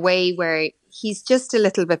him in a way where he's just a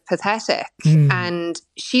little bit pathetic and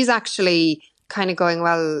she's actually kind of going,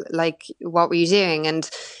 well, like, what were you doing? And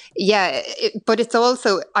but it's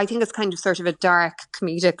also, I think it's kind of sort of a dark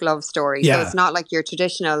comedic love story. So it's not like your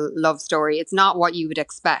traditional love story. It's not what you would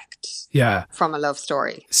expect from a love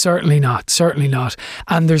story. Certainly not.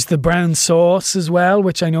 And there's the brown sauce as well,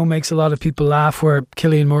 which I know makes a lot of people laugh, where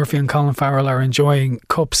Cillian Murphy and Colin Farrell are enjoying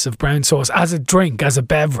cups of brown sauce as a drink, as a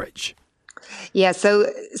beverage. Yeah,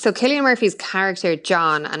 so Cillian Murphy's character,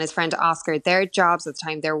 John, and his friend Oscar, their jobs at the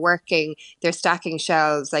time, they're working, they're stacking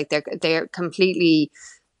shelves, like they're completely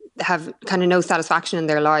have kind of no satisfaction in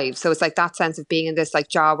their lives. So it's like that sense of being in this like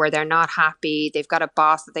job where they're not happy, they've got a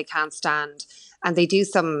boss that they can't stand, and they do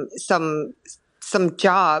some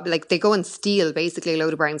job, like they go and steal basically a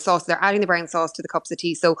load of brown sauce. They're adding the brown sauce to the cups of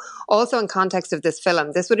tea. So also in context of this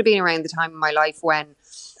film, this would have been around the time of my life when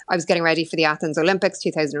I was getting ready for the Athens Olympics,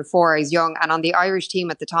 2004. I was young, and on the Irish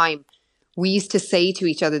team at the time, we used to say to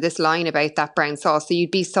each other this line about that brown sauce. So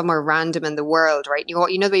you'd be somewhere random in the world, right? You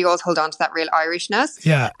know that you always hold on to that real Irishness.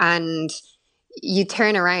 Yeah. And you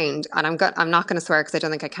turn around, and I'm not going to swear because I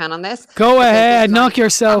don't think I can on this. Go ahead, knock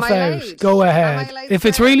yourself out. Go ahead. If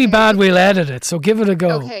it's really bad, we'll edit it. So give it a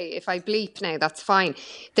go. Okay, if I bleep now, that's fine.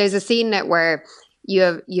 There's a scene that where you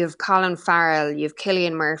have Colin Farrell, you have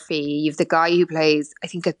Cillian Murphy, you have the guy who plays, I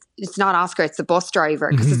think it's not Oscar, it's the bus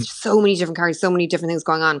driver, because there's so many different characters, so many different things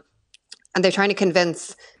going on. And they're trying to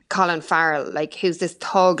convince Colin Farrell, like, who's this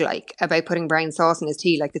thug, like, about putting brown sauce in his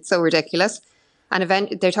tea. Like, it's so ridiculous. And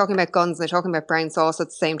they're talking about guns, and they're talking about brown sauce at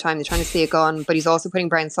the same time. They're trying to see a gun, but he's also putting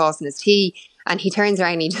brown sauce in his tea. And he turns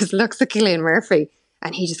around and he just looks at Cillian Murphy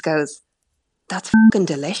and he just goes, "That's fucking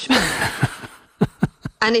delish, man."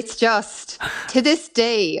 And it's just, to this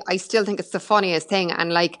day, I still think it's the funniest thing.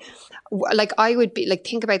 And like I would be like,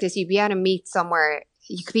 think about this. You'd be at a meet somewhere.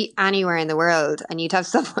 You could be anywhere in the world and you'd have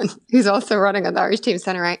someone who's also running on the Irish team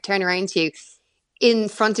turn around to you in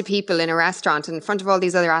front of people in a restaurant, in front of all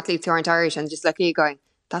these other athletes who aren't Irish, and just look at you going,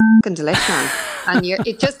 "That's fucking delicious, man." And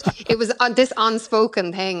it was this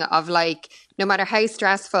unspoken thing of like, no matter how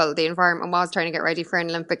stressful the environment was trying to get ready for an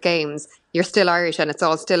Olympic Games, you're still Irish and it's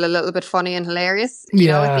all still a little bit funny and hilarious, you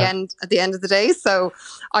know, at the end of the day. So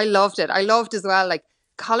I loved it. I loved as well, like,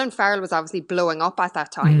 Colin Farrell was obviously blowing up at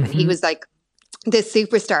that time and he was like this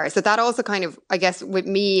superstar. So that also kind of, I guess, with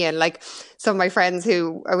me and like some of my friends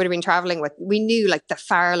who I would have been traveling with, we knew like the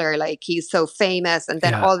Farreller, like he's so famous, and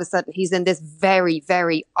then all of a sudden he's in this very,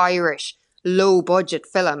 very Irish low budget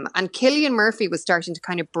film. And Cillian Murphy was starting to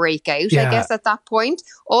kind of break out, I guess, at that point.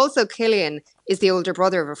 Also, Cillian is the older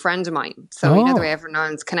brother of a friend of mine. So you know the way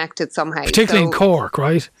everyone's connected somehow. Particularly in Cork,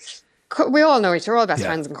 right? We all know each other, we're all best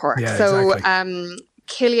friends in Cork. Yeah, so exactly.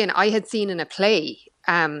 Cillian, I had seen in a play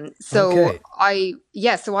Okay. So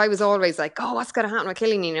I was always like, oh, what's going to happen with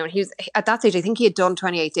Cillian? You know, and he was at that stage, I think he had done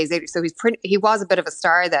 28 Days Later. So he was a bit of a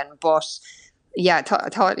star then, but yeah, I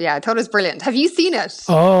thought it was brilliant. Have you seen it?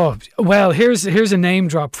 Oh, well, here's a name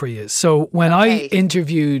drop for you. So when I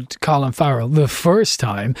interviewed Colin Farrell the first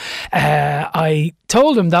time, I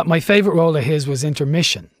told him that my favourite role of his was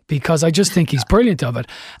Intermission, because I just think he's brilliant of it.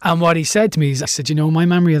 And what he said to me is, I said, you know, my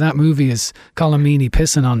memory of that movie is Colin Meaney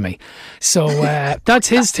pissing on me. So that's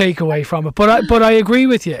his takeaway from it. But I agree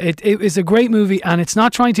with you. It is a great movie, and it's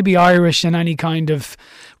not trying to be Irish in any kind of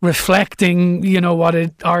reflecting, you know, what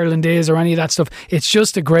Ireland is or any of that stuff. It's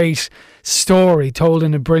just a great story told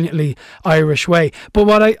in a brilliantly Irish way. But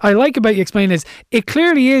what I like about you explaining is it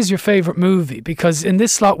clearly is your favourite movie, because in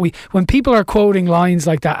this slot, when people are quoting lines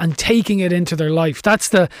like that and taking it into their life, that's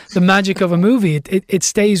the magic of a movie. It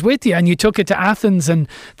stays with you, and you took it to Athens and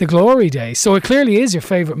the glory days. So it clearly is your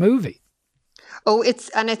favourite movie. Oh, it's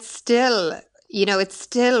still, you know, it's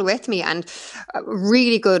still with me. And a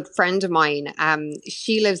really good friend of mine,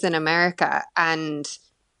 she lives in America, and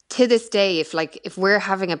to this day, if we're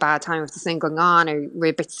having a bad time with something going on, or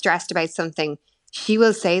we're a bit stressed about something, she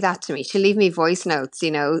will say that to me. She'll leave me voice notes,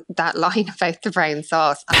 you know, that line about the brown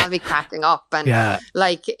sauce, and I'll be cracking up. And I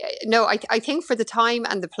think for the time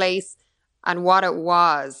and the place and what it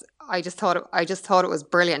was, I just thought it was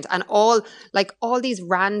brilliant. And all these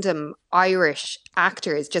random Irish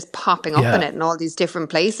actors just popping up in it in all these different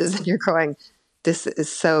places, and you're going, this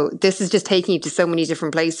is just taking you to so many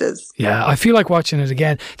different places. Yeah, I feel like watching it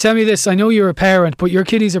again. Tell me this, I know you're a parent, but your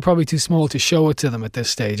kiddies are probably too small to show it to them at this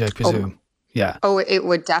stage, I presume. Yeah. Oh, it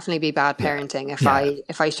would definitely be bad parenting if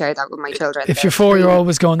I shared that with my children. If your 4-year-old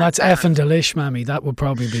was going, that's effing delish, mammy, that would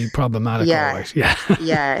probably be problematic. Yeah. Right? Yeah.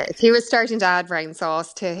 Yeah. If he was starting to add brown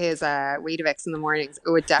sauce to his Weetabix in the mornings, it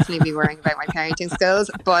would definitely be worrying about my parenting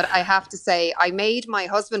skills. But I have to say, I made my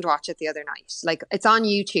husband watch it the other night. Like, it's on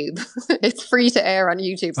YouTube. It's free to air on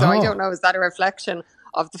YouTube. So I don't know, is that a reflection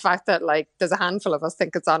of the fact that, like, there's a handful of us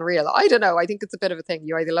think it's unreal? I don't know. I think it's a bit of a thing.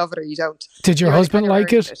 You either love it or you don't. Did your husband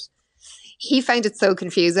like it? He found it so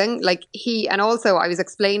confusing. And also I was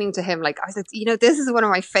explaining to him, like, I said, you know, this is one of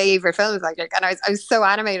my favorite films. And I was so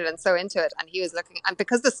animated and so into it. And he was looking, and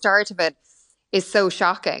because the start of it is so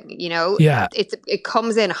shocking, you know, it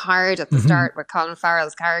comes in hard at the start with Colin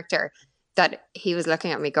Farrell's character, that he was looking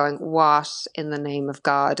at me going, what in the name of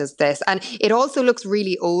God is this? And it also looks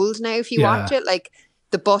really old now if you watch it. Like,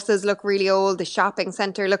 the buses look really old, the shopping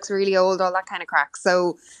centre looks really old, all that kind of crack.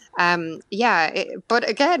 So, but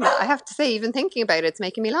again, I have to say, even thinking about it, it's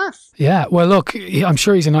making me laugh. Yeah, well, look, I'm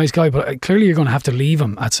sure he's a nice guy, but clearly you're going to have to leave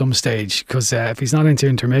him at some stage, because if he's not into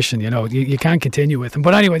Intermission, you know, you can't continue with him.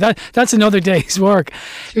 But anyway, that's another day's work.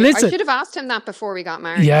 Listen, I should have asked him that before we got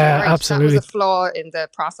married. Yeah, right? absolutely. That was a flaw in the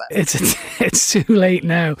process. It's too late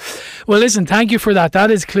now. Well, listen, thank you for that.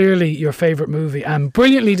 That is clearly your favourite movie, and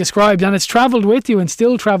brilliantly described, and it's travelled with you and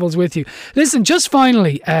still travels with you. Listen, just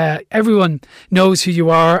finally, everyone knows who you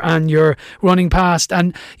are, and you're running past,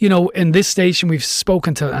 and you know, in this station we've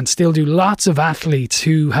spoken to and still do lots of athletes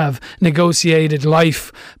who have negotiated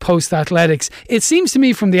life post athletics. It seems to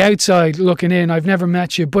me from the outside looking in, I've never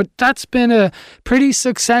met you, but that's been a pretty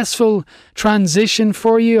successful transition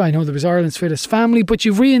for you. I know there was Ireland's Fittest Family, but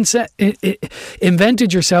you've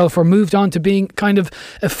invented yourself, or moved on to being kind of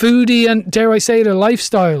a foodie and, dare I say it, a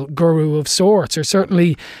lifestyle guru of sorts, or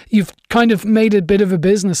certainly you've kind of made a bit of a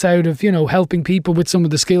business out of, you know, helping people with some of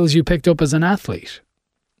the skills you picked up as an athlete.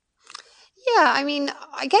 Yeah, I mean,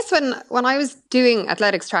 I guess when I was doing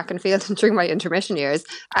athletics, track and field, and during my intermission years,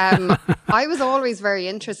 I was always very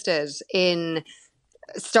interested in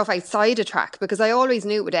stuff outside of track, because I always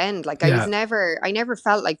knew it would end. Like, I never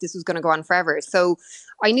felt like this was going to go on forever. So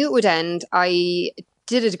I knew it would end. I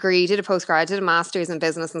did a degree, did a postgrad, did a master's in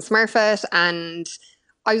business in Smurfit, and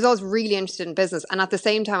I was always really interested in business. And at the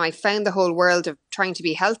same time, I found the whole world of trying to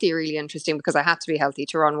be healthy really interesting, because I had to be healthy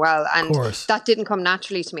to run well. And that didn't come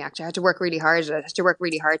naturally to me, actually. I had to work really hard at it. I had to work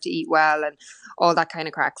really hard to eat well and all that kind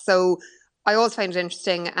of crack. So I always found it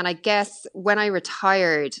interesting. And I guess when I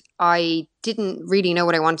retired, I didn't really know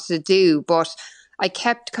what I wanted to do, but I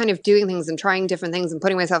kept kind of doing things and trying different things and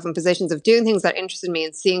putting myself in positions of doing things that interested me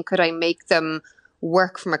and seeing, could I make them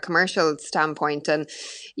work from a commercial standpoint. And,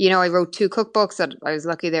 you know, I wrote 2 cookbooks that I was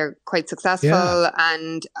lucky they're quite successful. Yeah.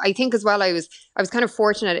 And I think as well, I was kind of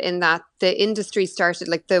fortunate in that the industry started,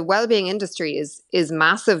 like, the wellbeing industry is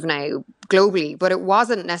massive now globally, but it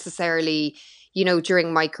wasn't necessarily,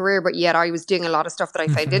 during my career, but yet I was doing a lot of stuff that I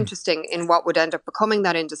found interesting in what would end up becoming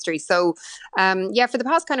that industry. So, for the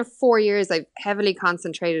past kind of 4 years, I've heavily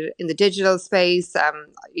concentrated in the digital space. I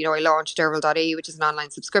launched Derval.ie, which is an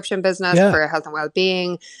online subscription business for health and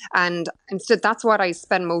well-being. And that's what I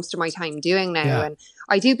spend most of my time doing now. Yeah. And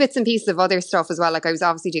I do bits and pieces of other stuff as well. Like I was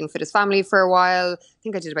obviously doing Fit as Family for a while. I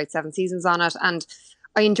think I did about 7 seasons on it and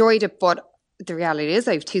I enjoyed it, but the reality is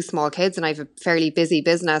I have 2 small kids and I have a fairly busy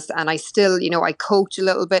business, and I still, I coach a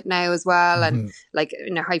little bit now as well. And like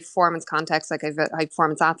in a high performance context, like I've a high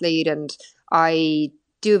performance athlete, and I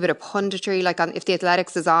do a bit of punditry. Like if the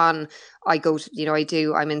athletics is on, I go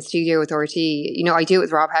to, I'm in studio with RT, I do it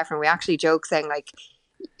with Rob Heffernan. We actually joke saying like,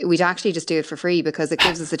 we'd actually just do it for free because it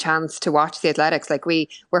gives us a chance to watch the athletics. Like we're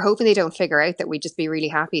hoping they don't figure out that we'd just be really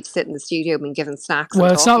happy to sit in the studio and given snacks.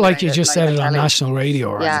 Well, it's not like you just said it on national radio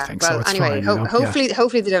or anything. Well, so it's anyway, fine,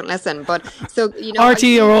 hopefully they don't listen. But so RT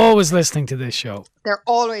are always listening to this show. They're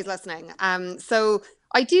always listening. So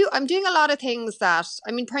I'm doing a lot of things that,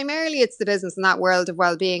 primarily it's the business and that world of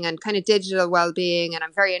well-being and kind of digital well-being, and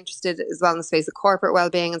I'm very interested as well in the space of corporate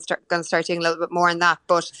well-being and going to start doing a little bit more in that.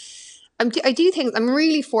 But I do things, I'm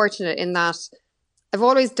really fortunate in that I've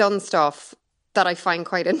always done stuff that I find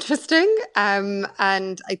quite interesting. And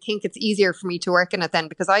I think it's easier for me to work in it then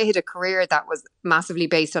because I had a career that was massively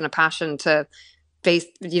based on a passion to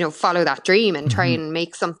follow that dream and try and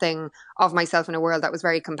make something of myself in a world that was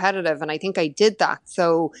very competitive. And I think I did that.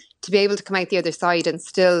 So to be able to come out the other side and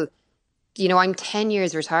still, I'm 10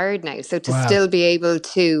 years retired now. So to still be able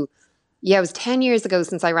to, it was 10 years ago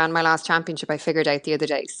since I ran my last championship, I figured out the other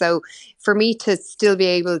day. So for me to still be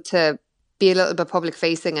able to be a little bit public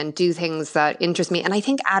facing and do things that interest me and I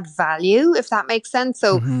think add value, if that makes sense.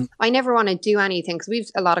 So I never want to do anything because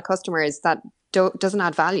we've a lot of customers that doesn't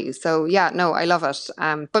add value. So I love it.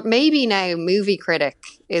 But maybe now movie critic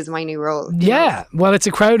is my new role. Yeah, well, it's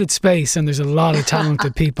a crowded space and there's a lot of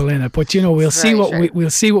talented people in it. But we'll see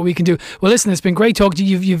what we can do. Well, listen, it's been great talking to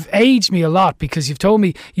you. You've aged me a lot because you've told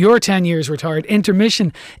me you're 10 years retired.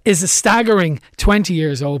 Intermission is a staggering 20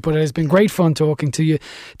 years old. But it has been great fun talking to you,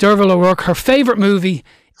 Derval O'Rourke. Her favourite movie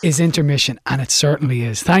is Intermission, and it certainly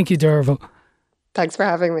is. Thank you, Derval. Thanks for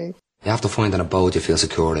having me. You have to find an abode you feel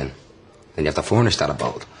secure in. Then you have to furnish that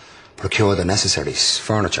abode, procure the necessaries,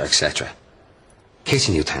 furniture, etc.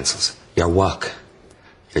 Kitchen utensils, your wok,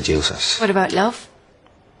 your juicers. What about love?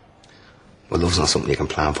 Well, love's not something you can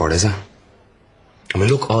plan for, is it?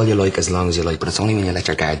 Look all you like as long as you like, but it's only when you let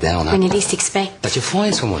your guard down. When you least expect. That you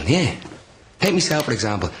find someone, yeah. Take myself, for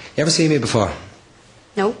example. You ever seen me before?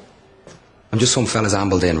 No. I'm just some fella's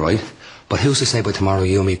ambled in, right? But who's to say by tomorrow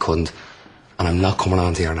you and me couldn't, and I'm not coming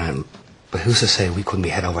on to your name. But who's to say we couldn't be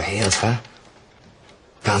head over heels,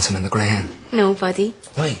 dancing in the grain? Nobody.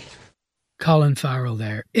 Why? Colin Farrell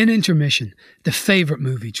there in Intermission, the favourite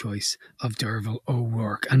movie choice of Derval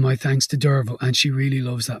O'Rourke. And my thanks to Derval, and she really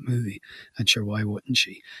loves that movie. And sure, why wouldn't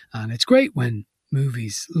she? And it's great when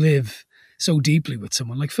movies live so deeply with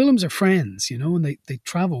someone. Like films are friends, and they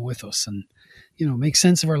travel with us and, make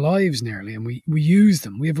sense of our lives nearly. And we use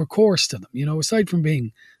them. We have recourse to them, aside from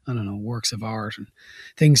being, works of art and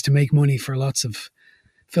things to make money for lots of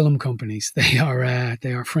film companies. They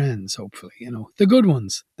are friends, hopefully, the good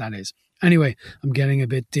ones, that is. Anyway, I'm getting a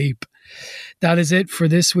bit deep. That is it for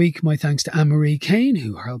this week. My thanks to Anne-Marie Kane,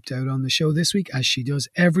 who helped out on the show this week, as she does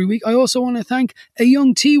every week. I also want to thank a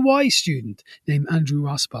young TY student named Andrew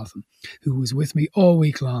Rossbotham, who was with me all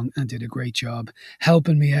week long and did a great job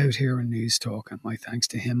helping me out here in News Talk. And my thanks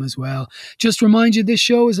to him as well. Just remind you, this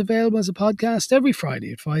show is available as a podcast every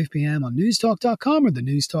Friday at 5 p.m. on newstalk.com or the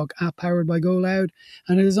News Talk app powered by Go Loud.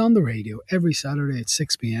 And it is on the radio every Saturday at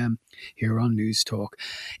 6 p.m. here on News Talk.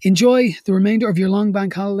 Enjoy the remainder of your long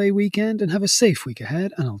bank holiday weekend and have a safe week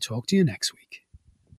ahead, and I'll talk to you next week.